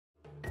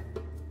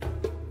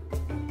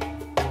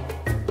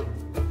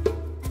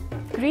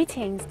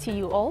Greetings to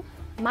you all.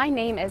 My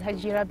name is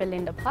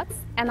Belinda POTTS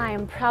and I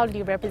am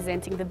proudly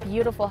representing the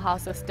beautiful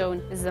House of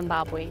Stone,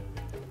 Zimbabwe.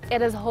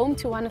 It is home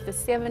to one of the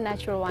 7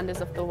 natural wonders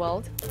of the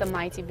world, the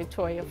mighty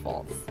Victoria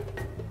Falls.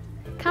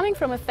 Coming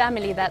from a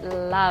family that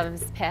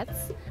loves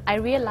pets, I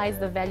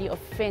realized the value of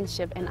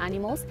friendship in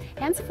animals,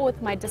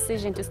 henceforth my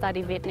decision to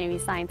study veterinary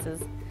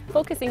sciences,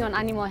 focusing on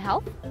animal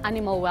health,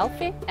 animal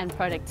welfare and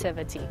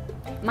productivity.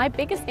 My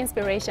biggest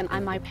inspiration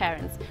are my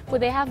parents, for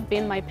they have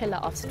been my pillar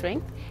of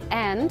strength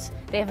and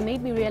they have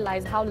made me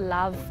realize how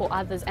love for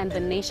others and the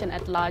nation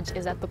at large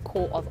is at the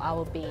core of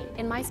our being.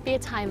 In my spare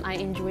time, I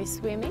enjoy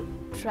swimming,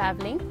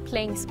 traveling,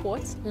 playing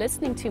sports,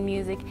 listening to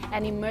music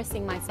and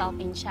immersing myself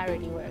in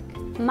charity work.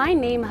 My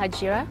name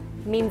Hajira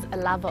means a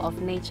lover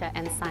of nature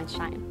and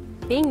sunshine.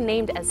 Being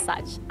named as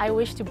such, I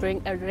wish to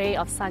bring a ray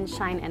of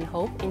sunshine and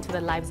hope into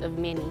the lives of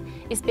many,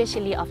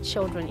 especially of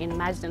children in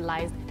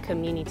marginalized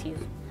communities.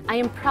 I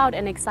am proud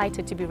and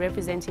excited to be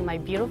representing my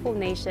beautiful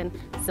nation,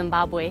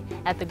 Zimbabwe,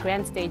 at the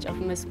grand stage of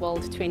Miss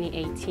World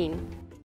 2018.